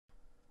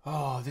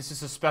Oh, this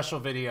is a special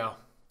video.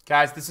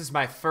 Guys, this is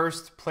my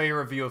first player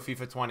review of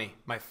FIFA 20.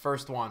 My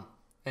first one.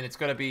 And it's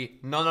going to be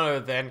none other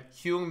than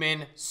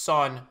HEUNG-MIN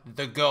Son,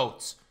 the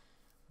GOAT.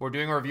 We're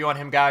doing a review on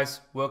him, guys.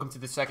 Welcome to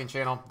the second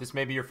channel. This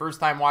may be your first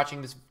time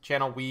watching this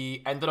channel.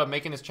 We ended up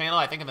making this channel,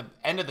 I think, in the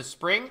end of the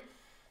spring.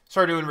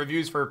 Started doing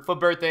reviews for Foot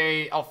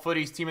Birthday, Elf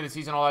Footies, Team of the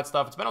Season, all that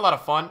stuff. It's been a lot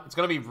of fun. It's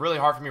going to be really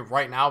hard for me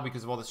right now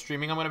because of all the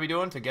streaming I'm going to be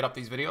doing to get up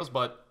these videos.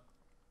 But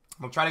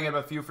I'm trying to get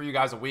up a few for you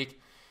guys a week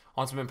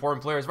on some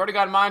important players. I've already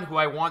got in mind who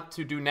I want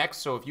to do next.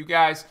 So if you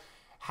guys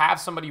have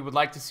somebody you would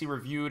like to see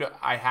reviewed,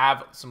 I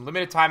have some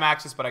limited time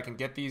access, but I can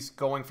get these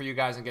going for you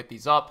guys and get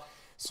these up.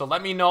 So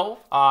let me know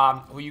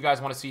who you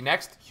guys want to see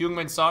next.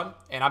 HEUNG-MIN Son.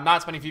 And I'm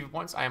not spending FIFA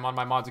points. I am on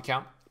my mods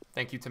account.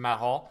 Thank you to Matt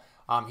Hall.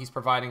 He's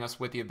providing us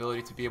with the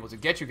ability to be able to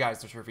get you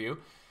guys this review.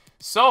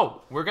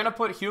 So we're going to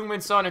put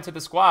HEUNG-MIN Son into the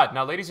squad.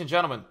 Now, ladies and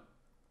gentlemen,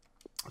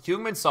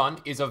 HEUNG-MIN Son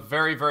is a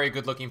very, very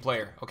good looking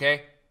player.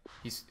 Okay?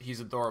 He's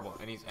adorable,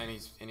 and he's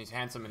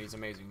handsome, and he's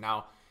amazing.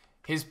 Now,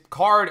 his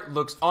card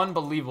looks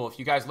unbelievable. If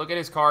you guys look at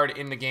his card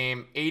in the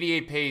game,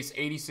 88 pace,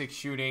 86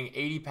 shooting,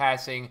 80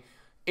 passing,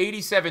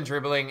 87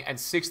 dribbling, and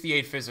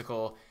 68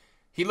 physical.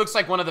 He looks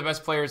like one of the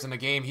best players in the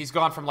game. He's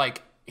gone from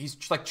he's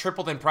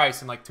tripled in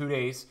price in like 2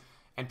 days,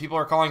 and people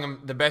are calling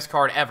him the best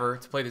card ever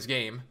to play this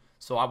game.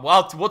 So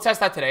we'll test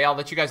that today. I'll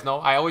let you guys know.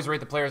 I always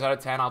rate the players out of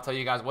 10. I'll tell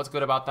you guys what's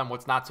good about them,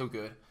 what's not so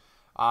good.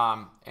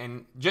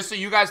 And just so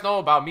you guys know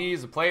about me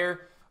as a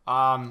player,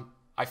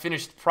 I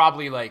finished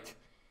probably like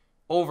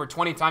over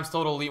 20 times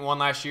total Elite 1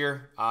 last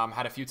year.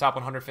 Had a few top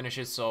 100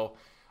 finishes, so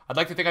I'd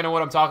like to think I know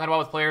what I'm talking about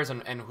with players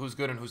and who's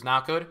good and who's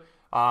not good.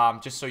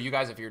 Just so you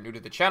guys, if you're new to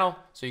the channel,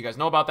 so you guys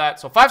know about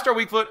that. So 5-star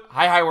weak foot,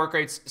 high work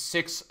rates,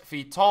 6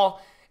 feet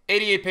tall,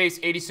 88 pace,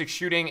 86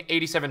 shooting,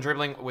 87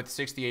 dribbling with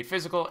 68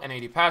 physical and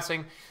 80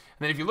 passing. And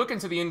then if you look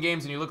into the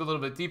in-games and you look a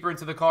little bit deeper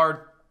into the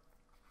card,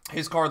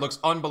 his card looks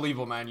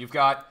unbelievable, man. You've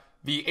got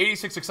the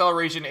 86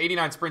 acceleration,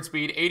 89 sprint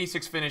speed,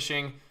 86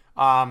 finishing.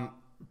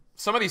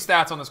 Some of these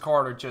stats on this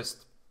card are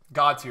just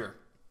god tier.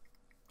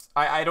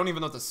 I don't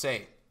even know what to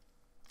say.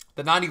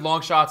 The 90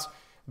 long shots,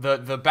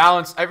 the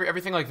balance,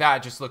 everything like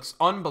that just looks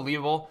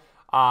unbelievable.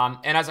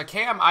 And as a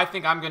cam, I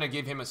think I'm going to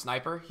give him a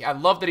sniper. I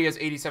love that he has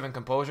 87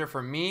 composure.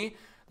 For me,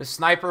 the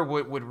sniper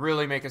would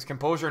really make his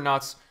composure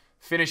nuts,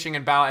 finishing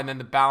and balance, and then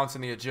the balance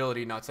and the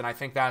agility nuts. And I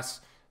think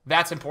that's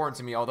important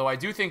to me. Although I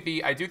do think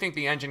the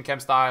engine chem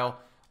style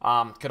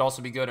could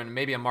also be good, and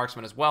maybe a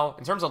marksman as well.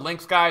 In terms of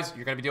links, guys,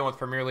 you're going to be dealing with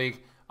Premier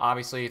League.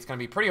 Obviously, it's going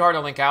to be pretty hard to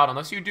link out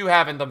unless you do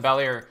have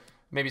Ndombele or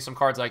maybe some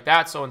cards like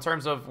that. So in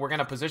terms of, we're going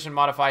to position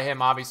modify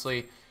him,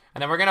 obviously.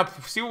 And then we're going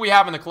to see what we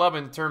have in the club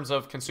in terms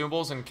of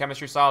consumables and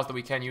chemistry styles that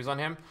we can use on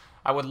him.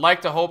 I would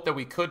like to hope that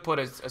we could put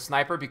a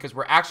sniper because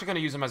we're actually going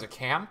to use him as a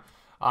cam.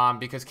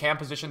 Because cam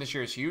position this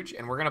year is huge.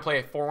 And we're going to play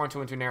a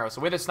 4-1-2-2 narrow.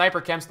 So with a sniper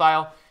chem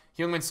style,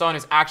 HEUNG-MIN Son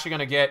is actually going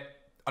to get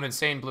an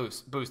insane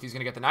boost. He's going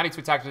to get the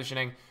 92 attack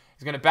positioning.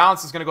 He's going to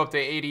balance. It's going to go up to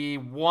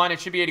 81. It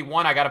should be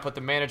 81. I got to put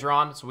the manager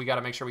on, so we got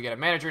to make sure we get a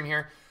manager in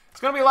here.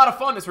 It's going to be a lot of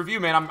fun, this review,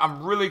 man.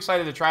 I'm really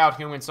excited to try out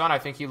HEUNG-MIN Son. I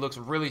think he looks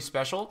really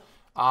special.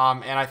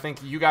 And I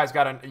think you guys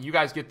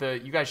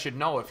should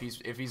know if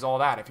he's all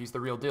that, if he's the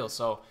real deal.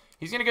 So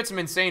he's going to get some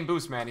insane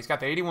boosts, man. He's got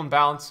the 81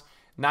 balance,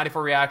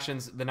 94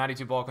 reactions, the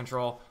 92 ball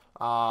control.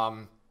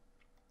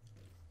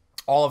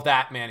 All of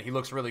that, man, he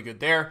looks really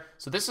good there.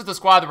 So this is the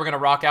squad that we're going to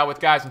rock out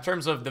with, guys. In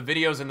terms of the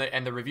videos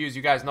and the reviews,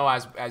 you guys know,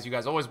 as you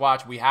guys always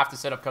watch, we have to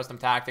set up custom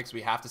tactics.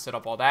 We have to set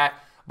up all that.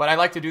 But I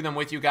like to do them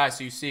with you guys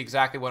so you see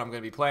exactly what I'm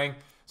going to be playing.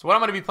 So what I'm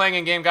going to be playing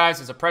in game,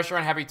 guys, is a pressure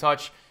and heavy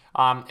touch,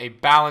 a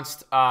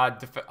balanced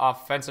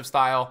offensive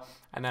style,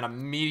 and then a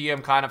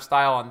medium kind of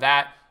style on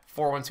that,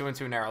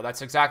 4-1-2-2 narrow.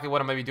 That's exactly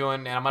what I'm going to be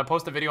doing. And I'm going to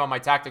post a video on my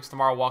tactics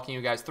tomorrow walking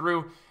you guys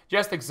through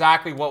just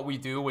exactly what we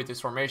do with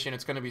this formation.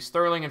 It's going to be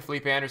Sterling and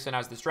Felipe Anderson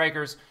as the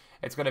strikers.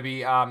 It's going to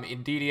be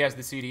Ndidi as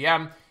the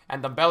CDM,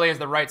 and Ndombele as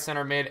the right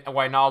center mid, and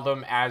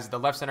Wijnaldum as the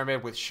left center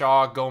mid with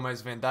Shaw,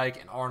 Gomez, Van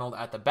Dijk, and Arnold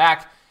at the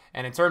back.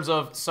 And in terms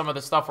of some of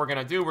the stuff we're going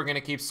to do, we're going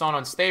to keep Son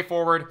on stay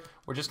forward.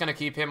 We're just going to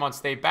keep him on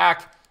stay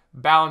back.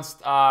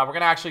 Balanced. We're going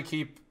to actually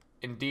keep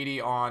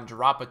Ndidi on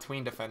drop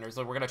between defenders.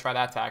 So we're going to try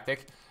that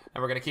tactic.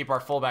 And we're going to keep our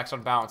fullbacks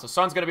on balance. So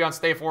Son's going to be on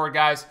stay forward,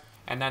 guys.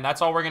 And then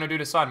that's all we're going to do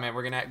to Son, man.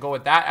 We're going to go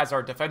with that as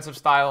our defensive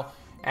style.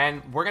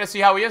 And we're going to see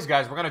how he is,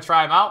 guys. We're going to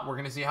try him out. We're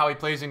going to see how he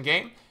plays in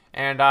game.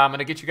 And I'm going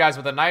to get you guys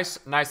with a nice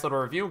little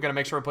review. We're going to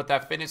make sure we put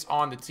that fitness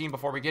on the team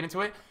before we get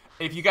into it.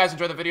 If you guys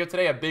enjoyed the video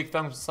today, a big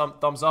thumbs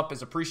up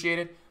is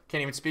appreciated.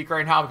 Can't even speak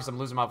right now because I'm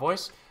losing my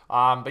voice.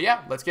 But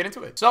yeah, let's get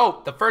into it.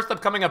 So the first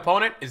upcoming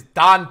opponent is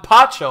Don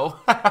Pacho.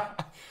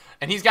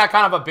 And he's got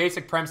kind of a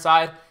basic prem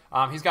side.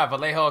 He's got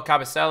Vallejo,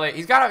 Cabecele.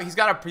 He's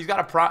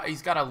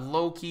got a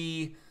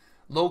low-key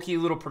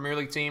little Premier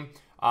League team.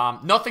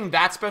 Nothing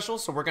that special,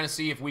 so we're gonna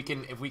see if we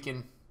can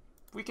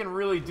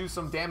really do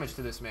some damage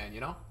to this man, you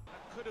know?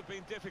 That could have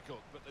been difficult,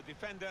 but the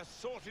defender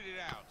sorted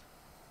it out.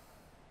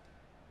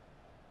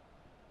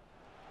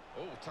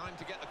 Oh, time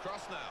to get the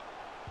cross now.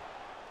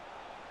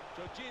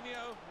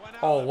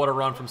 Oh, what a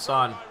run from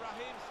Son.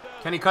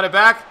 Can he cut it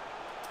back?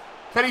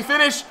 Can he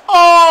finish?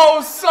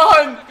 Oh,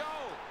 Son!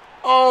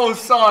 go,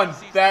 Son.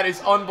 That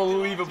is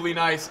unbelievably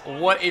nice.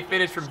 What a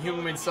finish from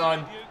HEUNG-MIN,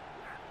 Son.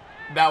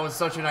 That was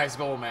such a nice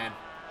goal, man.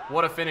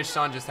 What a finish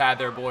Son just had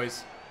there,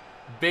 boys.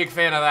 Big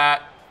fan of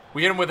that.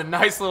 We hit him with a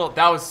nice little...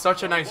 That was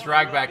such a nice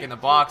drag back in the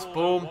box.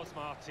 Boom.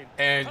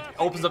 And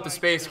opens up the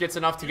space. Gets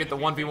enough to get the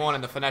 1v1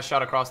 and the finesse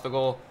shot across the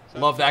goal.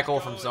 Love that goal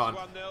from Son.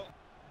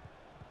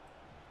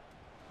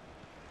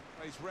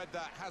 He's read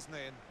that, hasn't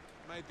he? And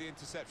made the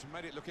interception.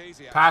 Made it look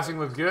easy. Passing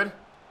looks good.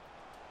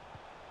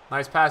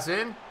 Nice pass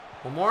in.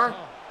 One more.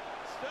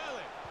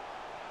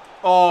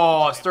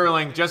 Oh,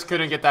 Sterling just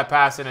couldn't get that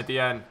pass in at the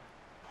end.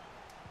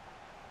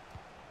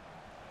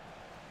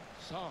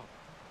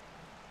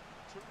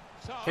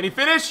 Can he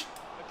finish?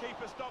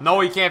 No,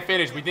 he can't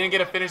finish. We didn't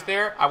get a finish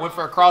there. I went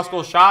for a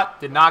cross-goal shot.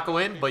 Did not go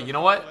in. But you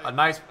know what? A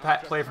nice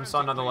play from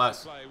Son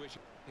nonetheless.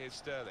 Here's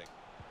Sterling.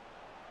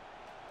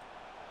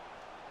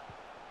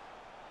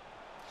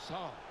 A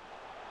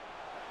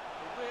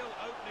real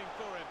opening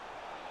for him.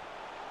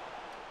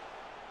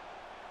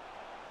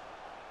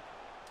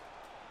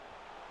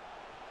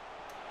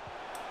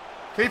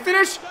 Can he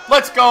finish?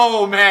 Let's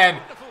go,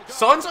 man.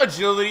 Son's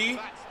agility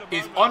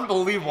is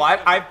unbelievable.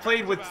 I've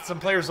played with some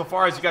players so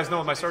far, as you guys know,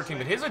 with my start team,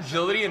 but his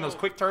agility and those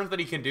quick turns that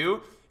he can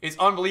do is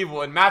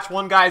unbelievable. In match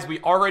 1, guys, we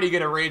already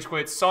get a rage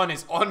quit. Son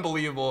is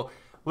unbelievable.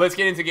 Let's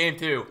get into game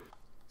 2.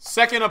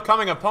 Second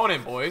upcoming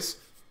opponent, boys,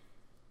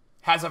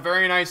 has a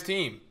very nice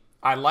team.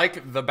 I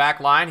like the back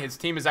line. His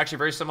team is actually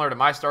very similar to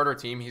my starter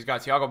team. He's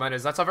got Thiago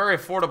Mendes. That's a very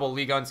affordable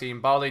Ligue 1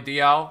 team. Balde,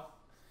 Diao,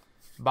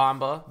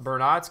 Bamba,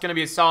 Bernat. It's going to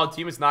be a solid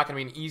team. It's not going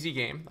to be an easy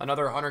game.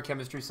 Another Hunter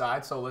chemistry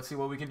side, so let's see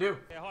what we can do.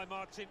 Yeah, hi,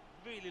 Martin.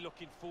 Really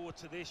looking forward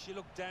to this. You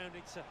look down,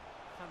 it's a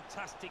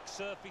fantastic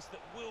surface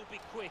that will be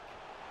quick.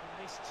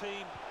 And this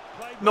team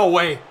no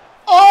way.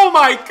 Oh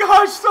my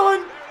gosh,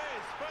 Son.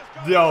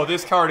 Yo,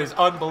 this card is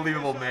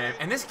unbelievable, man.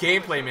 And this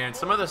gameplay, man,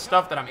 some of the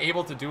stuff that I'm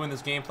able to do in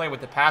this gameplay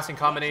with the passing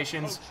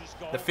combinations,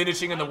 the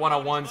finishing and the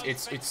one-on-ones,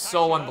 it's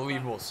so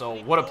unbelievable.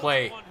 So, what a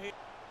play.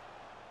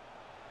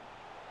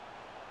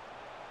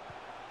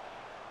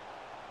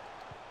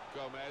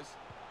 Gomez.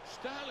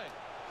 Sterling.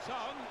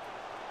 Son.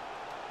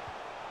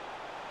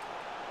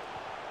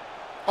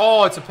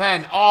 Oh, it's a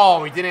pen.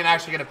 Oh, we didn't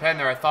actually get a pen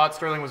there. I thought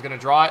Sterling was going to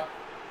draw it.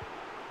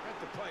 Read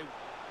the play.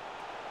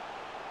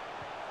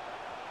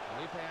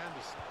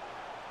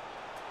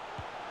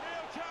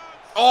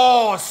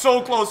 Oh,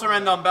 so close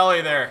around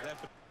Ndombele there.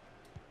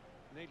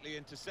 Neatly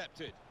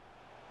intercepted.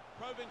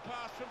 Probing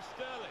pass from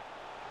Sterling.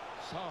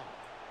 Son.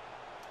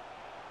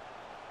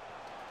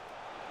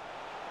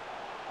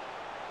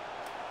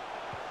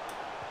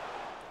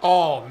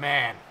 Oh,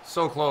 man.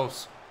 So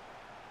close.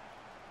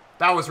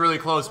 That was really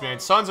close, man.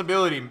 Son's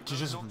ability to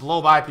just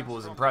blow by people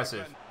is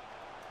impressive.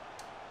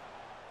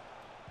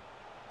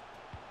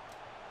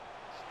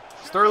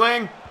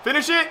 Sterling,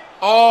 finish it.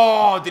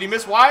 Oh, did he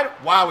miss wide?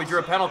 Wow, we drew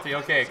a penalty.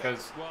 Okay,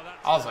 because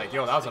I was like,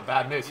 yo, that was a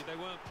bad miss.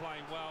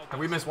 If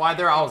we missed wide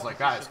there, I was like,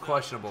 guys,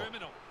 questionable.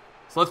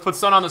 So let's put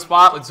Son on the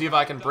spot. Let's see if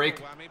I can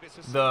break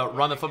the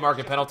run the foot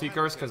market penalty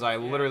curse, because I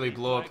literally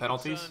blow up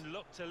penalties.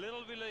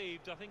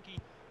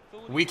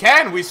 We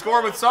can. We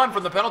score with Son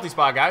from the penalty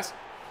spot, guys.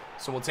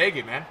 So we'll take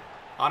it, man.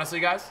 Honestly,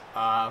 guys,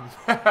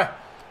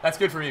 that's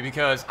good for me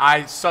because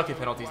I suck at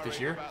penalties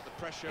this year,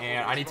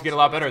 and I need to get a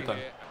lot better at them.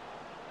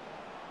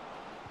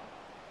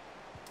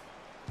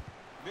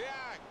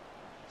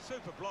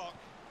 Super block.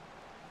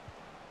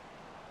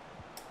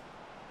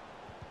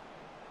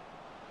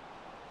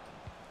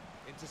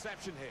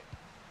 Interception here.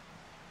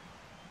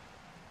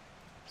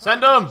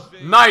 Send him.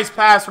 Nice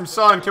pass from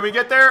Son. Can we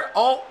get there?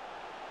 Oh.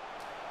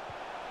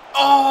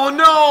 Oh,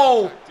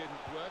 no.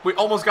 We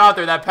almost got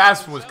there. That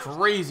pass was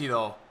crazy,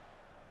 though.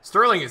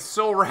 Sterling is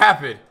so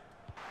rapid.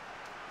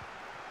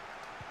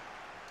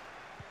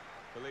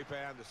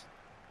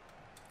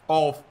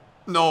 Oh,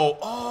 no.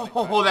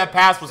 Oh, that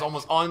pass was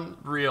almost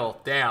unreal.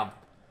 Damn.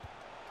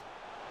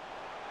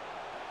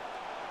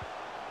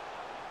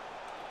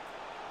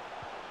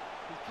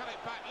 He's cut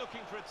it back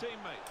looking for a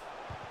teammate.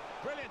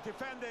 Brilliant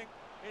defending.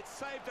 It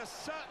saved a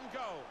certain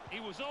goal. He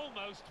was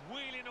almost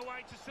wheeling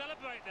away to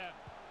celebrate there.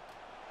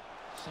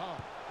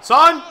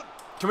 Son,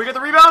 can we get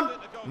the rebound?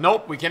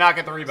 Nope, we cannot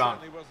get the rebound.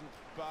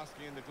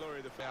 Basking in the glory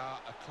of the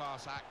a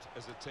class act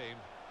as a team.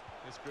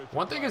 This group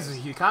one thing is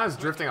he kind of is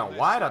drifting out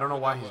wide. I don't know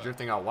why he's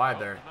drifting out wide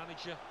there.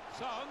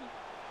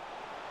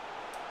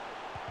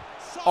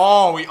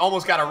 Oh, we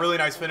almost got a really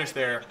nice finish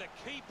there.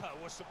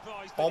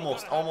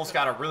 Almost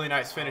got a really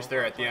nice finish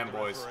there at the end,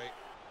 boys.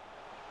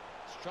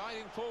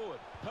 Striding forward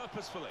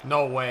purposefully.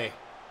 No way.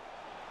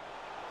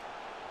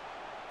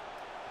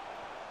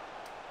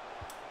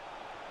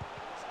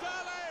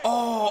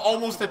 Oh,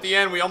 almost at the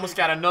end. We almost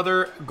got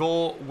another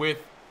goal with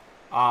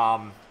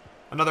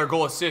another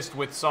goal assist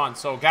with Son.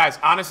 So, guys,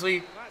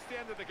 honestly,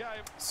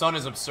 Son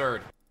is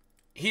absurd.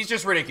 He's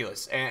just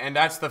ridiculous, and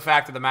that's the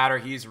fact of the matter.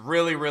 He's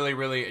really, really,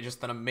 really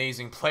just an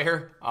amazing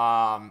player.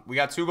 We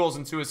got 2 goals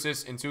and 2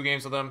 assists in 2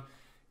 games with him.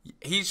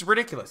 He's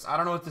ridiculous. I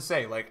don't know what to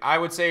say. Like, I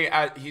would say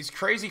he's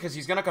crazy because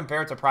he's going to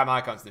compare it to Prime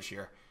Icons this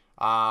year.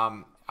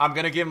 I'm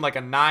going to give him like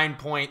a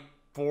 9.8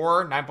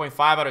 9.5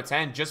 out of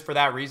 10 just for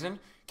that reason.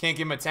 Can't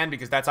give him a 10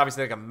 because that's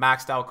obviously like a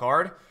maxed out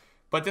card.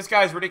 But this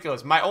guy is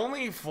ridiculous. My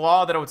only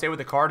flaw that I would say with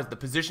the card is the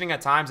positioning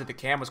at times at the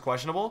cam was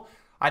questionable.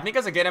 I think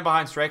as a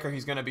get-in-behind striker,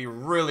 he's going to be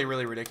really,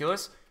 really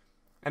ridiculous.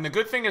 And the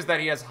good thing is that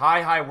he has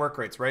high work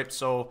rates, right?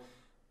 So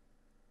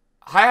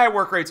high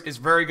work rates is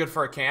very good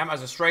for a cam.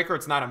 As a striker,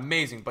 it's not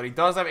amazing, but he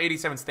does have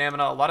 87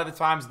 stamina. A lot of the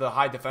times, the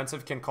high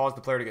defensive can cause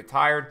the player to get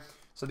tired.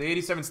 So the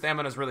 87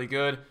 stamina is really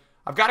good.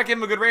 I've got to give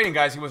him a good rating,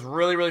 guys. He was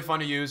really, really fun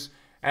to use,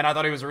 and I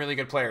thought he was a really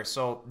good player.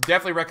 So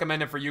definitely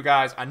recommend him for you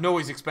guys. I know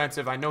he's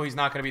expensive. I know he's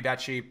not going to be that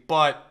cheap,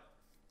 but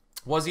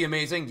was he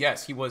amazing?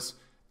 Yes, he was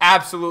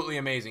absolutely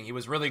amazing. He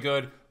was really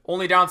good.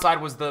 Only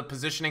downside was the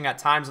positioning at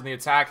times on the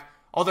attack.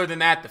 Other than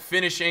that, the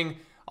finishing.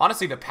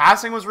 Honestly, the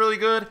passing was really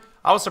good.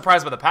 I was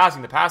surprised by the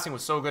passing. The passing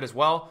was so good as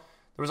well.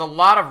 There was a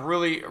lot of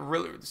really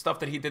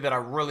stuff that he did that I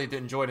really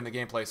enjoyed in the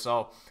gameplay.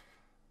 So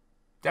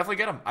definitely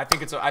get him. I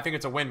think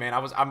it's a win, man. I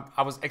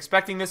was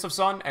expecting this of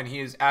Son, and he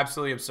is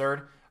absolutely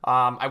absurd.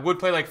 I would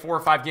play like 4 or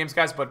 5 games,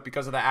 guys, but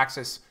because of the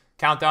Axis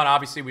countdown,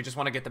 obviously we just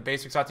want to get the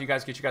basics out to you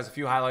guys, get you guys a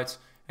few highlights,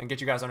 and get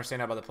you guys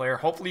understanding about the player.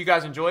 Hopefully you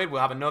guys enjoyed.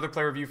 We'll have another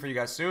player review for you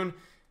guys soon.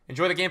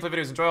 Enjoy the gameplay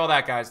videos. Enjoy all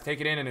that, guys.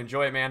 Take it in and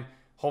enjoy it, man.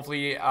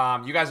 Hopefully you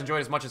guys enjoy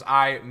it as much as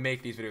I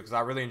make these videos, because I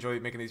really enjoy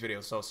making these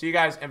videos. So see you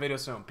guys in videos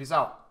soon. Peace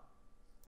out.